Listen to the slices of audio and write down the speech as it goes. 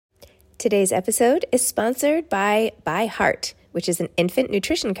Today's episode is sponsored by ByHeart, which is an infant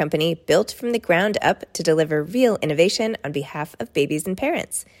nutrition company built from the ground up to deliver real innovation on behalf of babies and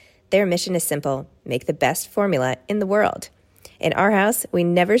parents. Their mission is simple: make the best formula in the world. In our house, we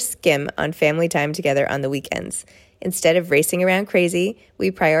never skim on family time together on the weekends. Instead of racing around crazy,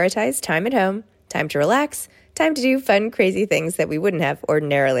 we prioritize time at home, time to relax, time to do fun, crazy things that we wouldn't have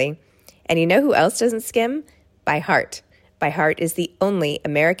ordinarily. And you know who else doesn't skim? ByHeart. ByHeart is the only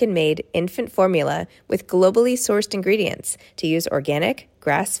American-made infant formula with globally sourced ingredients to use organic,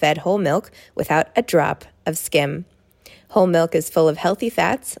 grass-fed whole milk without a drop of skim. Whole milk is full of healthy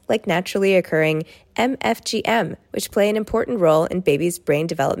fats like naturally occurring MFGM, which play an important role in babies' brain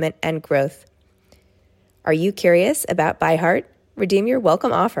development and growth. Are you curious about ByHeart? Redeem your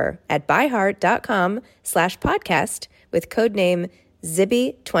welcome offer at byheart.com/podcast with codename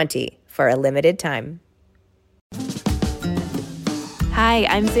Zibby20 for a limited time. Hi,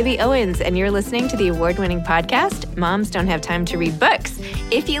 I'm Zibby Owens, and you're listening to the award-winning podcast, Moms Don't Have Time to Read Books.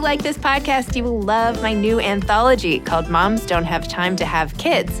 If you like this podcast, you will love my new anthology called Moms Don't Have Time to Have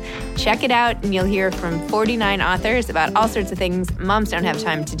Kids. Check it out, and you'll hear from 49 authors about all sorts of things moms don't have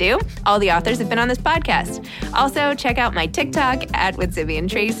time to do. All the authors have been on this podcast. Also, check out my TikTok with Zibby and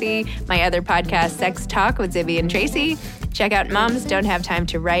Tracy, my other podcast, Sex Talk with Zibby and Tracy. Check out Moms Don't Have Time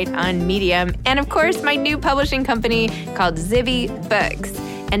to Write on Medium. And of course, my new publishing company called Zibby Books.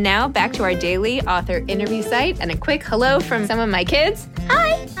 And now back to our daily author interview site and a quick hello from some of my kids.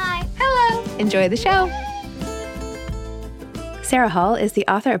 Hi. Hi. Hello. Enjoy the show. Sarah Hall is the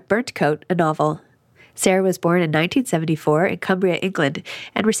author of Burnt Coat, a novel. Sarah was born in 1974 in Cumbria, England,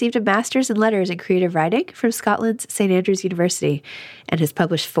 and received a master's in letters in creative writing from Scotland's St. Andrews University, and has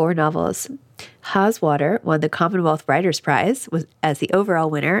published 4 novels. Haweswater won the Commonwealth Writers' Prize as the overall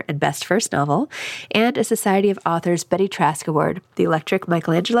winner and best first novel, and a Society of Authors Betty Trask Award. The Electric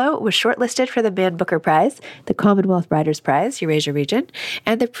Michelangelo was shortlisted for the Man Booker Prize, the Commonwealth Writers' Prize, Eurasia Region,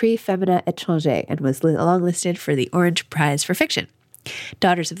 and the Prix Femina Étranger, and was longlisted for the Orange Prize for Fiction.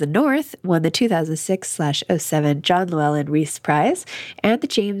 Daughters of the North won the 2006/07 John Llewellyn Rhys Prize and the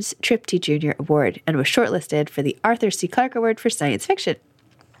James Tripty Jr. Award, and was shortlisted for the Arthur C. Clarke Award for Science Fiction.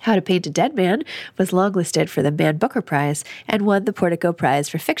 How to Paint a Dead Man was longlisted for the Man Booker Prize and won the Portico Prize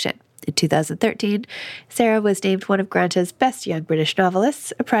for Fiction. In 2013, Sarah was named one of Granta's Best Young British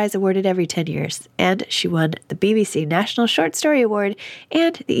Novelists, a prize awarded every 10 years, and she won the BBC National Short Story Award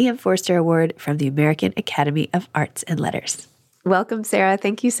and the E.M. Forster Award from the American Academy of Arts and Letters. Welcome, Sarah.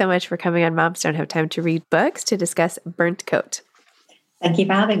 Thank you so much for coming on Moms Don't Have Time to Read Books to discuss Burnt Coat. Thank you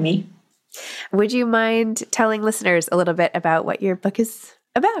for having me. Would you mind telling listeners a little bit about what your book is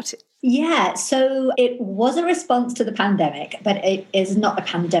about? Yeah, so it was a response to the pandemic, but it is not a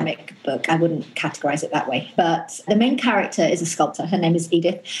pandemic book. I wouldn't categorize it that way. But the main character is a sculptor. Her name is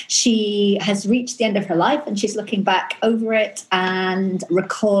Edith. She has reached the end of her life and she's looking back over it and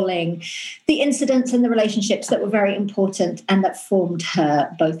recalling the incidents and the relationships that were very important and that formed her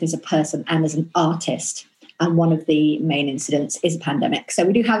both as a person and as an artist. And one of the main incidents is a pandemic. So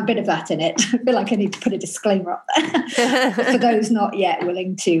we do have a bit of that in it. I feel like I need to put a disclaimer up there for those not yet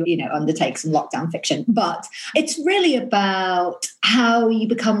willing to, undertake some lockdown fiction. But it's really about how you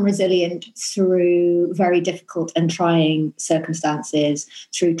become resilient through very difficult and trying circumstances,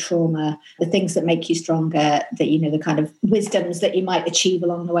 through trauma, the things that make you stronger, the kind of wisdoms that you might achieve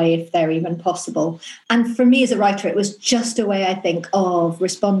along the way if they're even possible. And for me as a writer, it was just a way, I think, of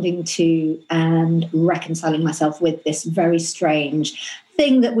responding to and reconciling myself with this very strange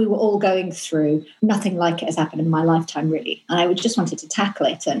thing that we were all going through. Nothing like it has happened in my lifetime, really. And I just wanted to tackle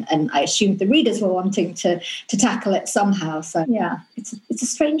it. And I assumed the readers were wanting to tackle it somehow. So, yeah, it's a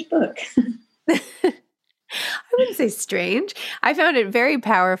strange book. I wouldn't say strange. I found it very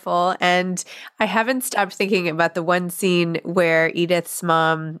powerful, and I haven't stopped thinking about the one scene where Edith's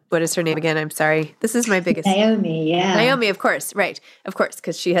mom, what is her name again? I'm sorry. This is my biggest... Naomi, yeah. Naomi, of course, right. Of course,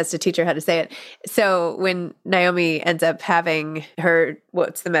 because she has to teach her how to say it. So when Naomi ends up having her,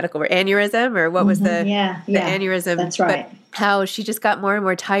 what's the medical word, aneurysm, or what was the aneurysm? That's right. But how she just got more and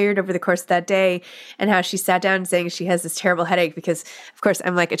more tired over the course of that day, and how she sat down saying she has this terrible headache because, of course,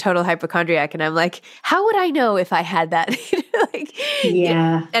 I'm like a total hypochondriac, and I'm like, how would I know if I had that?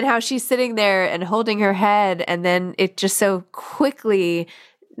 Yeah. And how she's sitting there and holding her head, and then it just so quickly,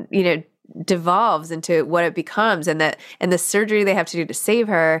 devolves into what it becomes, and the surgery they have to do to save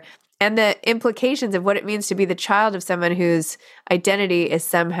her, and the implications of what it means to be the child of someone whose identity is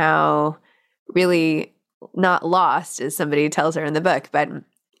somehow really not lost, as somebody tells her in the book, but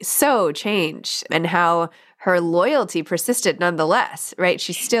so changed, and how her loyalty persisted nonetheless, right?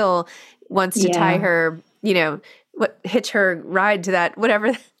 She still wants to tie her, hitch her ride to that,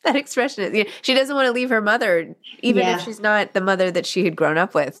 whatever that expression is. She doesn't want to leave her mother, even if she's not the mother that she had grown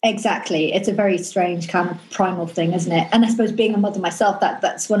up with. Exactly. It's a very strange kind of primal thing, isn't it? And I suppose being a mother myself,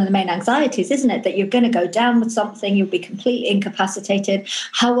 that's one of the main anxieties, isn't it? That you're going to go down with something, you'll be completely incapacitated.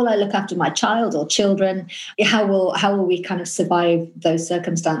 How will I look after my child or children? How will we kind of survive those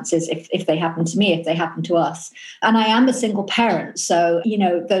circumstances if they happen to me, if they happen to us? And I am a single parent, so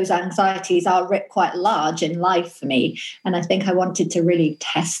those anxieties are writ quite large in life for me. And I think I wanted to really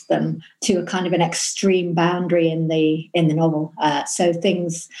test them to a kind of an extreme boundary in the novel. So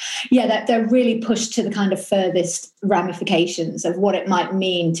things, that they're really pushed to the kind of furthest ramifications of what it might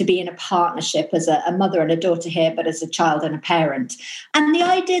mean to be in a partnership as a mother and a daughter here, but as a child and a parent. And the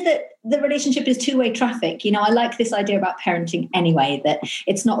idea that the relationship is two-way traffic. I like this idea about parenting anyway, that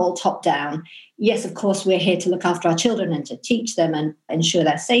it's not all top down. Yes, of course, we're here to look after our children and to teach them and ensure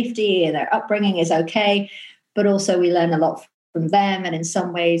their safety and their upbringing is okay. But also we learn a lot from them, and in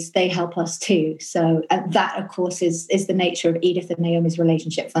some ways they help us too. So that, of course, is the nature of Edith and Naomi's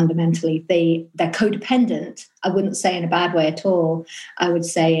relationship fundamentally. They're codependent. I wouldn't say in a bad way at all. I would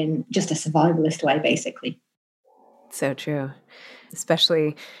say in just a survivalist way, basically. So true,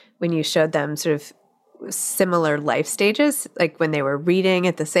 especially when you showed them sort of similar life stages, like when they were reading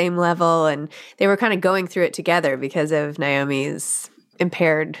at the same level and they were kind of going through it together because of Naomi's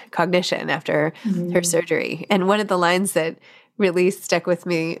impaired cognition after her surgery. And one of the lines that really stuck with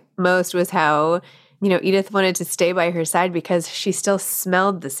me most was how, Edith wanted to stay by her side because she still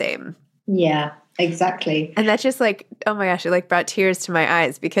smelled the same. Yeah, exactly. And that just like, oh my gosh, it brought tears to my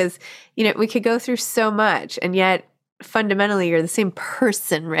eyes because, we could go through so much and yet fundamentally you're the same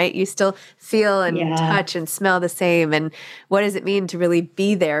person, right? You still feel and touch and smell the same. And what does it mean to really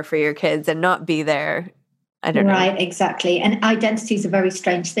be there for your kids and not be there? I don't know. Right, exactly. And identity is a very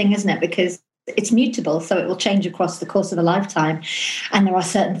strange thing, isn't it? Because it's mutable, so it will change across the course of a lifetime. And there are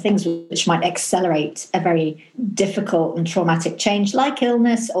certain things which might accelerate a very difficult and traumatic change, like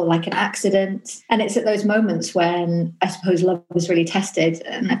illness or like an accident. And it's at those moments when I suppose love is really tested.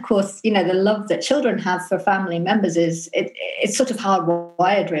 And of course, the love that children have for family members it's sort of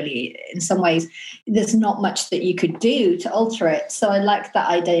hardwired, really. In some ways, there's not much that you could do to alter it. So I like that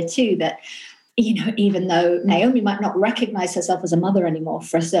idea too, that even though Naomi might not recognize herself as a mother anymore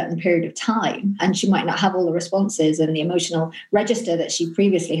for a certain period of time, and she might not have all the responses and the emotional register that she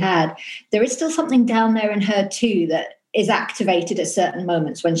previously had, there is still something down there in her too that is activated at certain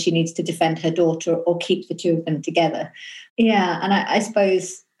moments when she needs to defend her daughter or keep the two of them together. Yeah, and I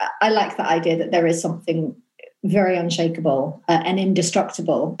suppose I like the idea that there is something very unshakable and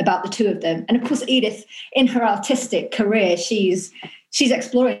indestructible about the two of them. And of course, Edith, in her artistic career, she's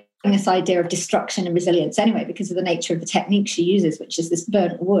exploring this idea of destruction and resilience anyway, because of the nature of the technique she uses, which is this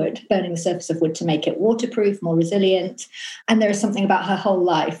burning the surface of wood to make it waterproof, more resilient. And there is something about her whole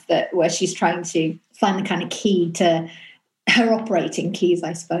life where she's trying to find the kind of key to her operating keys,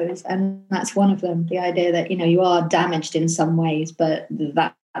 I suppose. And that's one of them, the idea that, you are damaged in some ways, but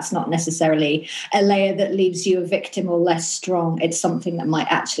that's not necessarily a layer that leaves you a victim or less strong. It's something that might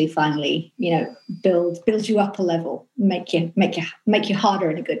actually finally, build you up a level, make you harder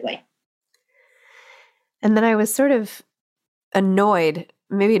in a good way. And then I was sort of annoyed,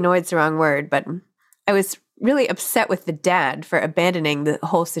 maybe annoyed's the wrong word, but I was really upset with the dad for abandoning the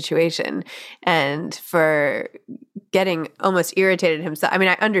whole situation and for getting almost irritated himself.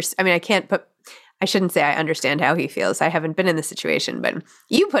 I shouldn't say I understand how he feels. I haven't been in the situation, but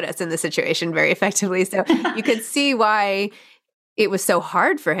you put us in the situation very effectively. So you could see why it was so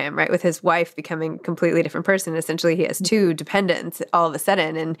hard for him, right? With his wife becoming a completely different person. Essentially, he has two dependents all of a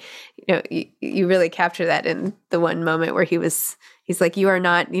sudden. And, you really capture that in the one moment where he's like, you are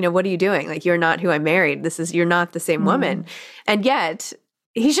not, what are you doing? Like, you're not who I married. You're not the same woman. And yet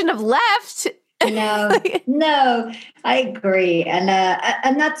he shouldn't have left. No, I agree. And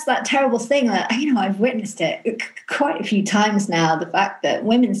that's that terrible thing that, I've witnessed it quite a few times now, the fact that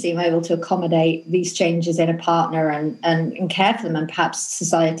women seem able to accommodate these changes in a partner and care for them. And perhaps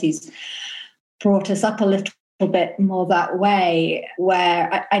society's brought us up a little bit more that way,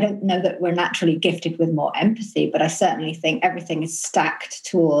 where I don't know that we're naturally gifted with more empathy, but I certainly think everything is stacked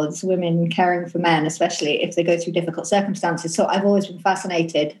towards women caring for men, especially if they go through difficult circumstances. So I've always been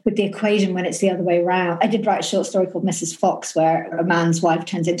fascinated with the equation when it's the other way around. I did write a short story called Mrs. Fox, where a man's wife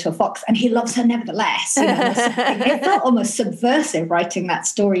turns into a fox and he loves her nevertheless. It felt almost subversive writing that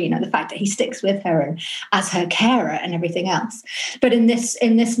story, the fact that he sticks with her and as her carer and everything else. But in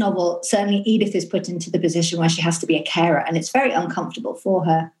this novel, certainly Edith is put into the position where she has to be a carer, and it's very uncomfortable for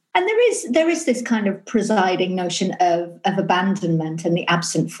her. And there is this kind of presiding notion of abandonment and the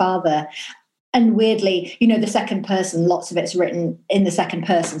absent father. And weirdly, the second person, lots of it's written in the second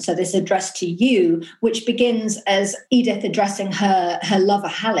person. So this addressed to you, which begins as Edith addressing her lover,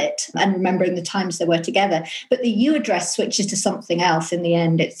 Hallett, and remembering the times they were together. But the you address switches to something else in the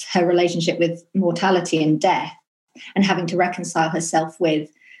end. It's her relationship with mortality and death and having to reconcile herself with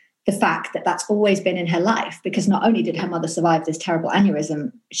the fact that that's always been in her life, because not only did her mother survive this terrible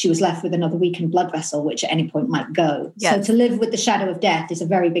aneurysm, she was left with another weakened blood vessel, which at any point might go. Yes. So to live with the shadow of death is a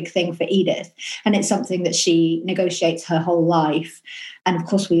very big thing for Edith. And it's something that she negotiates her whole life. And of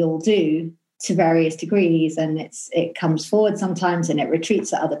course, we all do to various degrees. And it comes forward sometimes and it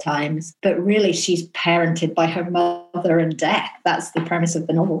retreats at other times. But really, she's parented by her mother and death. That's the premise of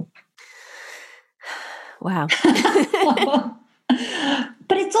the novel. Wow.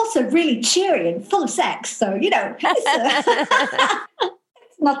 But it's also really cheery and full of sex. So, it's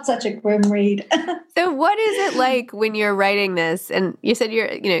not such a grim read. So what is it like when you're writing this? And you said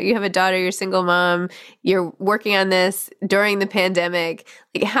you have a daughter, you're a single mom, you're working on this during the pandemic.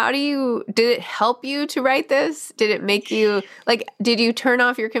 Like, did it help you to write this? Did it make you, did you turn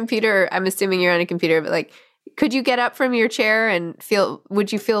off your computer? I'm assuming you're on a computer, but could you get up from your chair and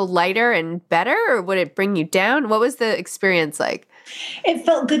would you feel lighter and better, or would it bring you down? What was the experience like? It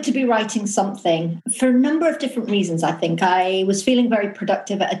felt good to be writing something for a number of different reasons. I think I was feeling very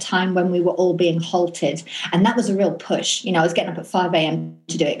productive at a time when we were all being halted. And that was a real push. I was getting up at 5 a.m.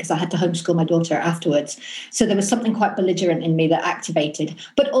 to do it because I had to homeschool my daughter afterwards. So there was something quite belligerent in me that activated.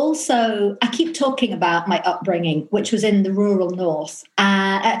 But also, I keep talking about my upbringing, which was in the rural north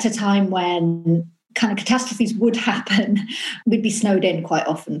at a time when kind of catastrophes would happen. We'd be snowed in quite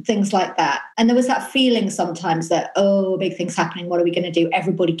often, things like that. And there was that feeling sometimes that, big thing's happening. What are we going to do?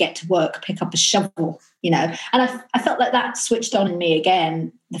 Everybody get to work, pick up a shovel, And I felt like that switched on in me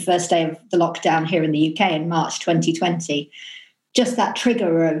again the first day of the lockdown here in the UK in March 2020. Just that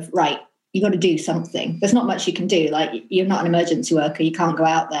trigger of, right, you got to do something. There's not much you can do. You're not an emergency worker. You can't go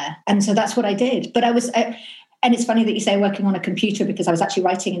out there. And so that's what I did. But and it's funny that you say working on a computer, because I was actually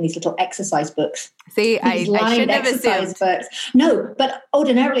writing in these little exercise books. See, I shouldn't have assumed. Books. No, but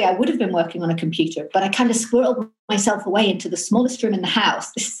ordinarily I would have been working on a computer, but I kind of squirreled myself away into the smallest room in the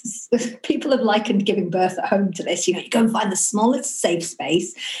house. People have likened giving birth at home to this. You go and find the smallest safe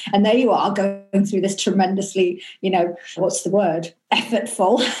space, and there you are going through this tremendously, what's the word?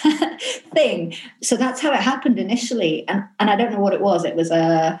 Effortful thing. So that's how it happened initially. And I don't know what it was. It was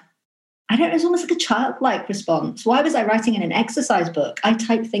it was almost like a childlike response. Why was I writing in an exercise book? I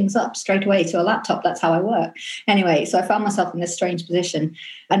type things up straight away to a laptop. That's how I work. Anyway, so I found myself in this strange position.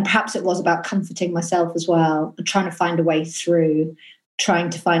 And perhaps it was about comforting myself as well, trying to find a way through, trying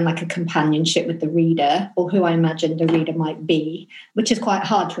to find a companionship with the reader, or who I imagined the reader might be, which is quite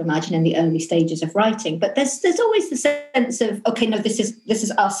hard to imagine in the early stages of writing. But there's always the sense of, okay, no, this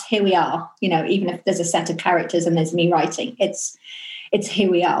is us, here we are. Even if there's a set of characters and there's me writing, it's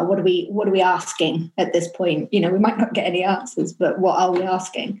here we are. What are we asking at this point? We might not get any answers, but what are we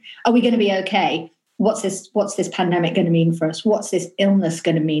asking? Are we going to be okay? What's this pandemic going to mean for us? What's this illness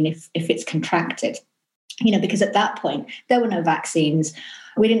going to mean if it's contracted? Because at that point, there were no vaccines.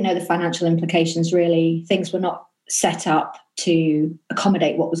 We didn't know the financial implications, really. Things were not set up to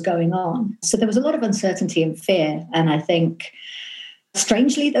accommodate what was going on. So there was a lot of uncertainty and fear. And I think,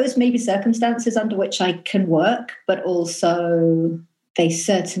 strangely, those may be circumstances under which I can work, but also they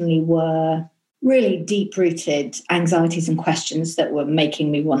certainly were really deep-rooted anxieties and questions that were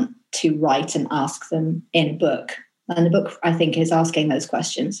making me want to write and ask them in a book. And the book, I think, is asking those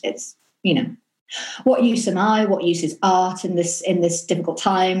questions. It's, what use am I? What use is art in this difficult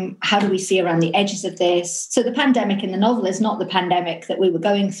time? How do we see around the edges of this? So the pandemic in the novel is not the pandemic that we were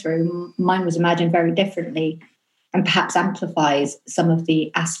going through. Mine was imagined very differently and perhaps amplifies some of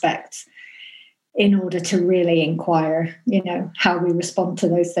the aspects in order to really inquire, how we respond to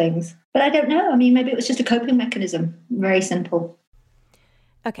those things. But I don't know. I mean, maybe it was just a coping mechanism. Very simple.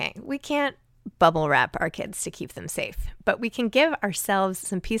 Okay, we can't bubble wrap our kids to keep them safe, but we can give ourselves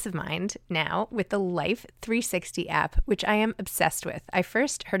some peace of mind now with the Life 360 app, which I am obsessed with. I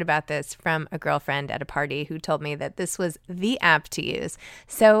first heard about this from a girlfriend at a party who told me that this was the app to use.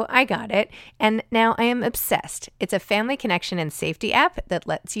 So I got it, and now I am obsessed. It's a family connection and safety app that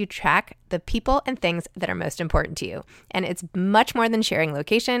lets you track the people and things that are most important to you. And it's much more than sharing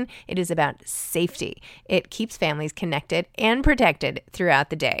location. It is about safety. It keeps families connected and protected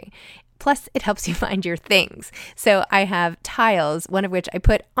throughout the day. Plus, it helps you find your things. So I have tiles, one of which I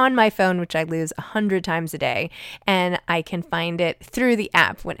put on my phone, which I lose 100 times a day, and I can find it through the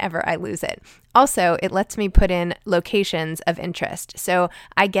app whenever I lose it. Also, it lets me put in locations of interest. So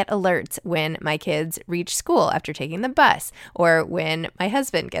I get alerts when my kids reach school after taking the bus, or when my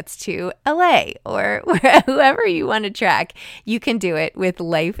husband gets to LA, or whoever you want to track. You can do it with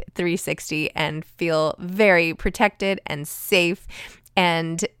Life 360 and feel very protected and safe.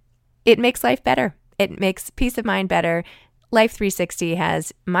 And it makes life better. It makes peace of mind better. Life 360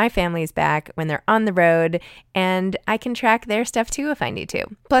 has my family's back when they're on the road, and I can track their stuff too if I need to.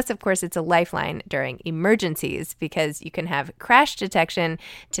 Plus, of course, it's a lifeline during emergencies because you can have crash detection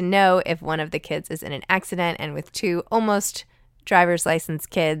to know if one of the kids is in an accident. And with 2 almost driver's license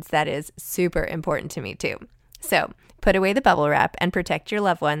kids, that is super important to me too. So put away the bubble wrap and protect your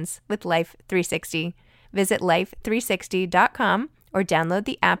loved ones with Life 360. Visit life360.com or download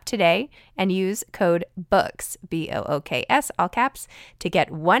the app today and use code BOOKS, BOOKS, all caps, to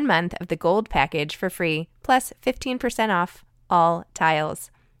get 1 month of the gold package for free, plus 15% off all tiles.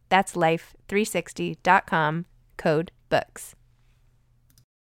 That's life360.com, code BOOKS.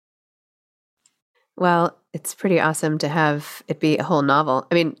 Well, it's pretty awesome to have it be a whole novel.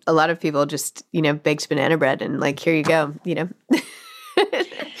 I mean, a lot of people just, baked banana bread and like, here you go,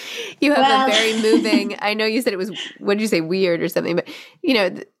 You have a very moving, I know you said it was, what did you say, weird or something, but,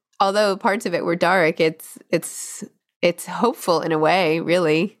 although parts of it were dark, it's hopeful in a way,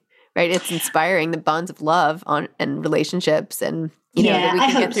 really, right? It's inspiring the bonds of love and relationships and, that we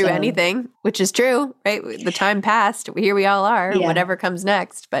can get through anything, which is true, right? The time passed, here we all are, whatever comes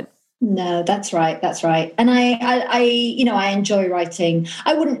next, but. No, that's right. That's right. And I enjoy writing.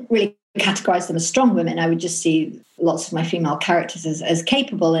 I wouldn't really categorize them as strong women. I would just see lots of my female characters as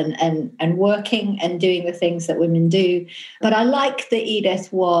capable and working and doing the things that women do. But I like that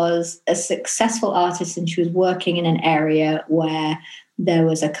Edith was a successful artist and she was working in an area where there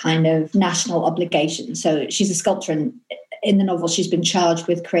was a kind of national obligation. So she's a sculptor, and in the novel, she's been charged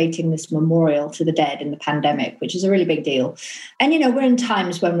with creating this memorial to the dead in the pandemic, which is a really big deal. And, we're in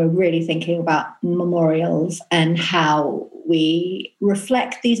times when we're really thinking about memorials and how we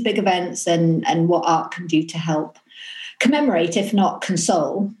reflect these big events and what art can do to help commemorate, if not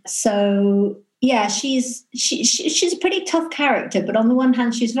console. So, yeah, she's a pretty tough character, but on the one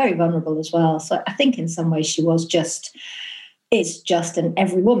hand, she's very vulnerable as well. So I think in some ways she is just an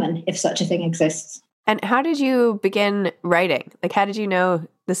every woman, if such a thing exists. And how did you begin writing? Like, how did you know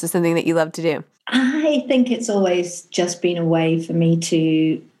this is something that you love to do? I think it's always just been a way for me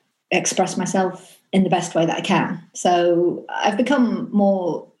to express myself in the best way that I can. So I've become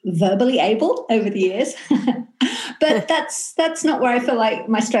more verbally able over the years, but that's not where I feel like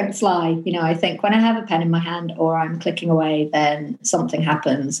my strengths lie. I think when I have a pen in my hand or I'm clicking away, then something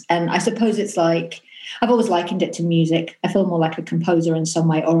happens. And I suppose it's like, I've always likened it to music. I feel more like a composer in some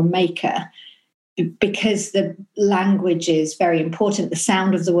way or a maker, because the language is very important. The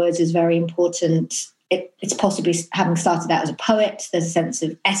sound of the words is very important. It's possibly, having started out as a poet, there's a sense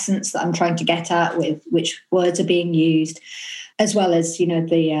of essence that I'm trying to get at with which words are being used, as well as,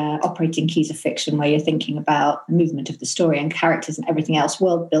 the operating keys of fiction, where you're thinking about the movement of the story and characters and everything else,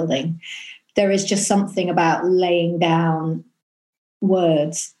 world building. There is just something about laying down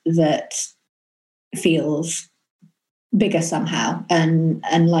words that feels bigger somehow and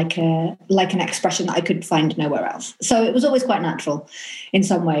like an expression that I could find nowhere else. So it was always quite natural in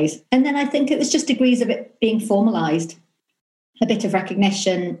some ways. And then I think it was just degrees of it being formalized, a bit of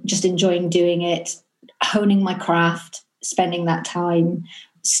recognition, just enjoying doing it, honing my craft, spending that time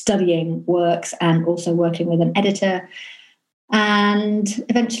studying works and also working with an editor. And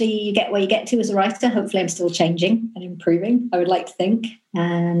eventually you get where you get to as a writer. Hopefully I'm still changing and improving, I would like to think.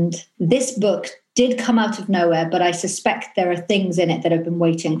 And this book did come out of nowhere, but I suspect there are things in it that have been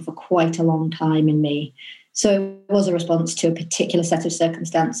waiting for quite a long time in me. So it was a response to a particular set of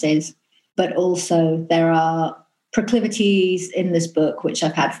circumstances, but also there are proclivities in this book which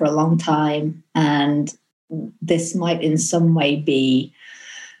I've had for a long time, and this might in some way be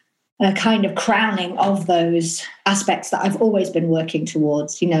a kind of crowning of those aspects that I've always been working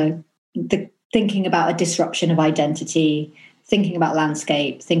towards, thinking about a disruption of identity, thinking about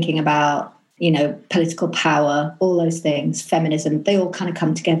landscape, thinking about political power, all those things, feminism, they all kind of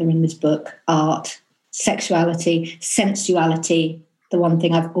come together in this book. Art, sexuality, sensuality. The one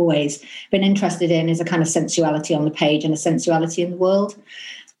thing I've always been interested in is a kind of sensuality on the page and a sensuality in the world.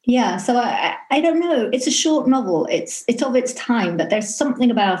 Yeah, so I don't know. It's a short novel. It's of its time, but there's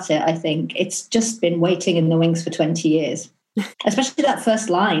something about it, I think. It's just been waiting in the wings for 20 years. Especially that first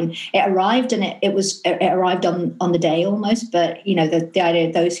line. It arrived and it arrived on the day almost, but the idea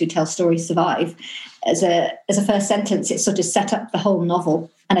of those who tell stories survive as a first sentence, it sort of set up the whole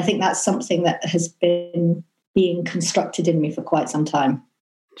novel. And I think that's something that has been being constructed in me for quite some time.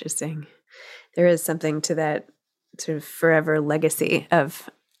 Interesting. There is something to that sort of forever legacy of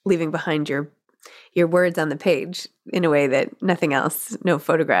leaving behind your words on the page in a way that nothing else, no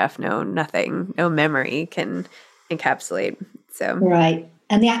photograph, nothing, no memory can encapsulate. So right.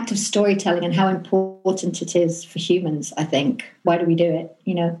 And the act of storytelling and how important it is for humans, I think. Why do we do it?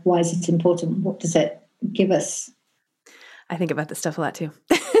 Why is it important? What does it give us? I think about this stuff a lot too.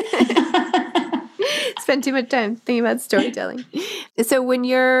 Spend too much time thinking about storytelling. So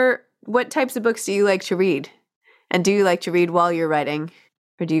what types of books do you like to read? And do you like to read while you're writing?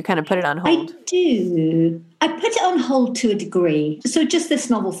 Or do you kind of put it on hold? I do. I put it on hold to a degree. So just this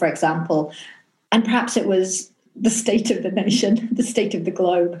novel, for example, and perhaps it was the state of the nation, the state of the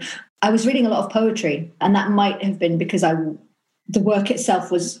globe. I was reading a lot of poetry, and that might have been because the work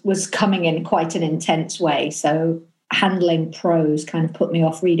itself was coming in quite an intense way. So handling prose kind of put me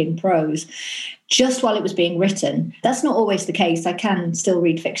off reading prose just while it was being written. That's not always the case. I can still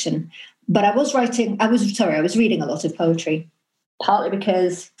read fiction. But I was reading a lot of poetry, partly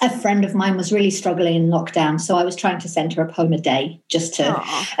because a friend of mine was really struggling in lockdown. So I was trying to send her a poem a day just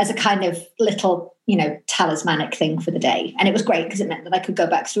as a kind of little, talismanic thing for the day. And it was great because it meant that I could go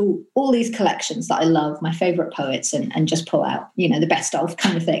back through all these collections that I love, my favorite poets, and just pull out, the best of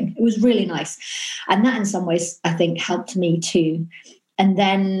kind of thing. It was really nice. And that in some ways, I think, helped me too. And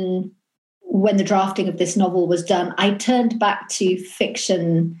then when the drafting of this novel was done, I turned back to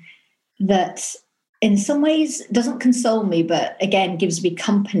fiction that in some ways doesn't console me, but again, gives me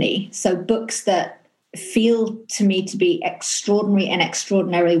company. So books that feel to me to be extraordinary and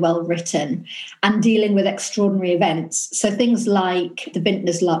extraordinarily well written and dealing with extraordinary events. So things like The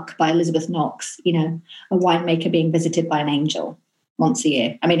Vintner's Luck by Elizabeth Knox, a winemaker being visited by an angel once a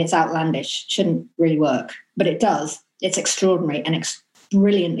year. I mean, it's outlandish, shouldn't really work, but it does. It's extraordinary and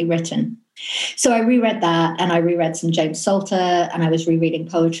brilliantly written. So I reread that, and I reread some James Salter, and I was rereading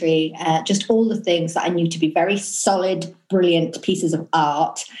poetry, just all the things that I knew to be very solid, brilliant pieces of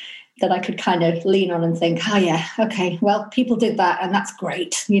art that I could kind of lean on and think, oh yeah, okay, well, people did that, and that's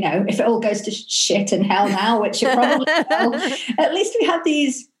great. If it all goes to shit in hell now, which it probably will, at least we have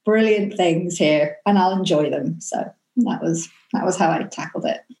these brilliant things here, and I'll enjoy them. So that was how I tackled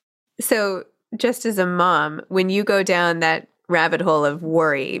it. So just as a mom, when you go down that rabbit hole of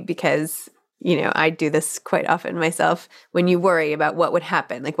worry, because I do this quite often myself, when you worry about what would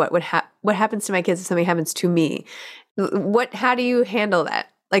happen, like what happens to my kids if something happens to me, how do you handle that?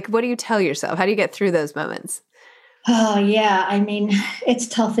 Like, what do you tell yourself? How do you get through those moments? Oh yeah, I mean, it's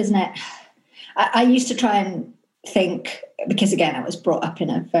tough, isn't it? I used to try and think, because again, I was brought up in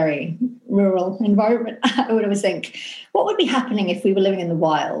a very rural environment. I would always think, what would be happening if we were living in the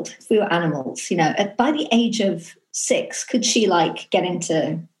wild, if we were animals? By the age of 6, could she get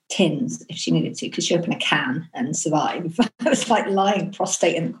into tins if she needed to? Could she open a can and survive? I was lying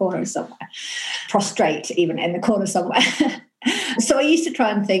prostrate in the corner somewhere. So I used to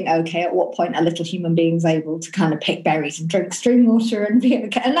try and think, okay, at what point are little human beings able to kind of pick berries and drink stream water and be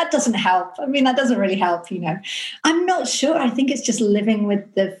okay? And that doesn't help. I mean, that doesn't really help, I'm not sure. I think it's just living with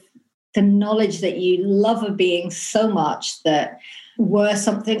the knowledge that you love a being so much that were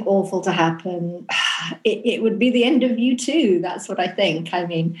something awful to happen, it would be the end of you too. That's what I think. I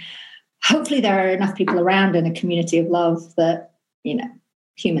mean, hopefully there are enough people around in a community of love that,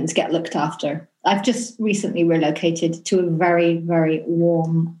 humans get looked after. I've just recently relocated to a very, very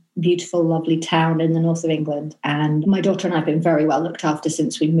warm, beautiful, lovely town in the north of England. And my daughter and I have been very well looked after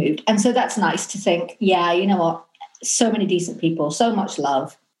since we moved. And so that's nice to think, yeah, you know what? So many decent people, so much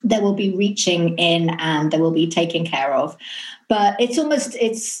love. There will be reaching in and there will be taken care of. But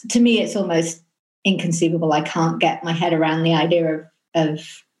to me, it's almost inconceivable. I can't get my head around the idea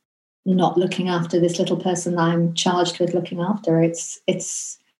of not looking after this little person that I'm charged with looking after. It's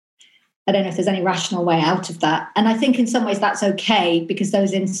I don't know if there's any rational way out of that. And I think in some ways that's okay, because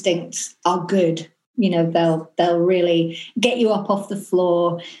those instincts are good. They'll really get you up off the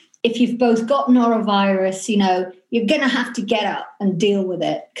floor. If you've both got norovirus, you're going to have to get up and deal with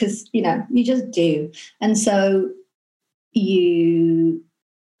it, because, you just do. And so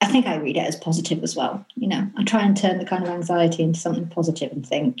I think I read it as positive as well. I try and turn the kind of anxiety into something positive and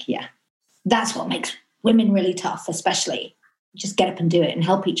think, yeah, that's what makes women really tough, especially. Just get up and do it and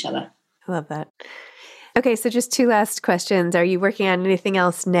help each other. I love that. Okay, so just 2 last questions. Are you working on anything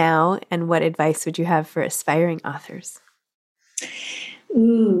else now? And what advice would you have for aspiring authors?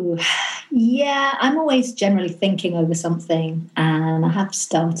 Ooh, yeah, I'm always generally thinking over something, and I have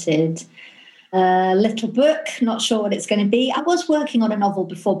started a little book, not sure what it's going to be. I was working on a novel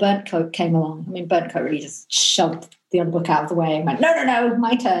before Burnt Coat came along. I mean, Burnt Coat really just shoved the other book out of the way and went, no,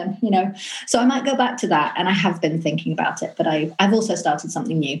 my turn, So I might go back to that, and I have been thinking about it, but I've also started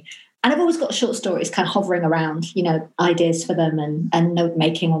something new. And I've always got short stories kind of hovering around, ideas for them and note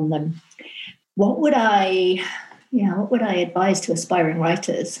making on them. What would I advise to aspiring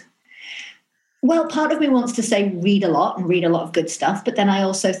writers? Well, part of me wants to say read a lot and read a lot of good stuff, but then I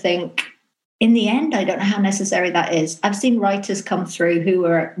also think, in the end, I don't know how necessary that is. I've seen writers come through who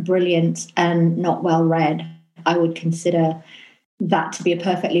are brilliant and not well read. I would consider that to be a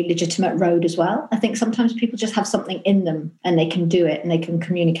perfectly legitimate road as well. I think sometimes people just have something in them and they can do it and they can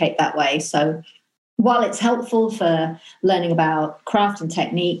communicate that way. So while it's helpful for learning about craft and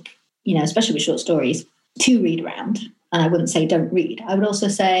technique, especially with short stories, to read around, and I wouldn't say don't read, I would also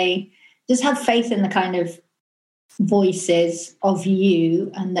say just have faith in the kind of voices of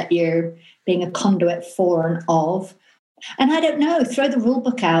you and that you're being a conduit for and of. And I don't know, throw the rule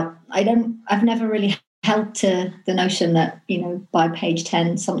book out. I've never really held to the notion that, by page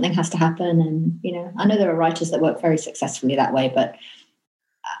 10, something has to happen. And, I know there are writers that work very successfully that way, but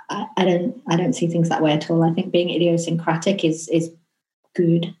I don't see things that way at all. I think being idiosyncratic is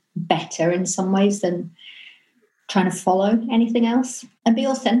good, better in some ways than trying to follow anything else. And be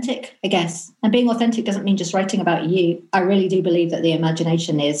authentic, I guess. And being authentic doesn't mean just writing about you. I really do believe that the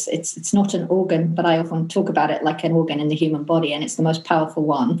imagination it's not an organ, but I often talk about it like an organ in the human body, and it's the most powerful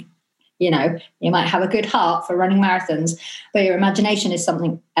one. You might have a good heart for running marathons, but your imagination is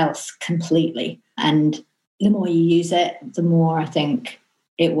something else completely. And the more you use it, the more I think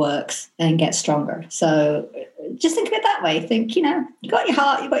it works and gets stronger. So just think of it that way. Think, you got your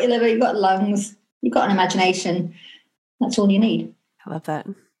heart, you've got your liver, you've got lungs, you've got an imagination. That's all you need. I love that.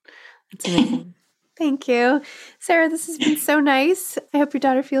 That's amazing. Thank you. Sarah, this has been so nice. I hope your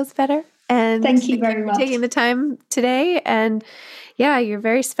daughter feels better. And thank you very much for taking the time today. And yeah, you're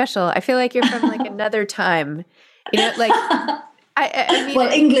very special. I feel like you're from another time. I mean,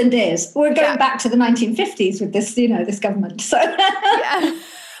 well, England is. We're going back to the 1950s with this, this government. So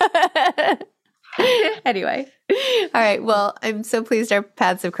Anyway. All right. Well, I'm so pleased our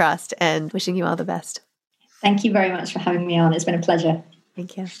paths have crossed and wishing you all the best. Thank you very much for having me on. It's been a pleasure.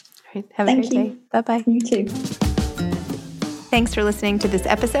 Thank you. All right. Have a great day. Bye-bye. You too. Thanks for listening to this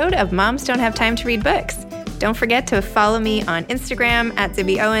episode of Moms Don't Have Time to Read Books. Don't forget to follow me on Instagram at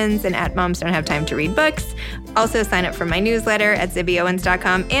Zibby Owens and at Moms Don't Have Time to Read Books. Also sign up for my newsletter at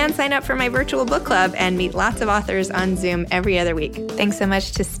zibbyowens.com and sign up for my virtual book club and meet lots of authors on Zoom every other week. Thanks so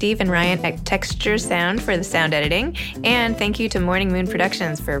much to Steve and Ryan at Texture Sound for the sound editing. And thank you to Morning Moon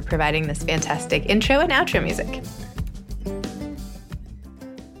Productions for providing this fantastic intro and outro music.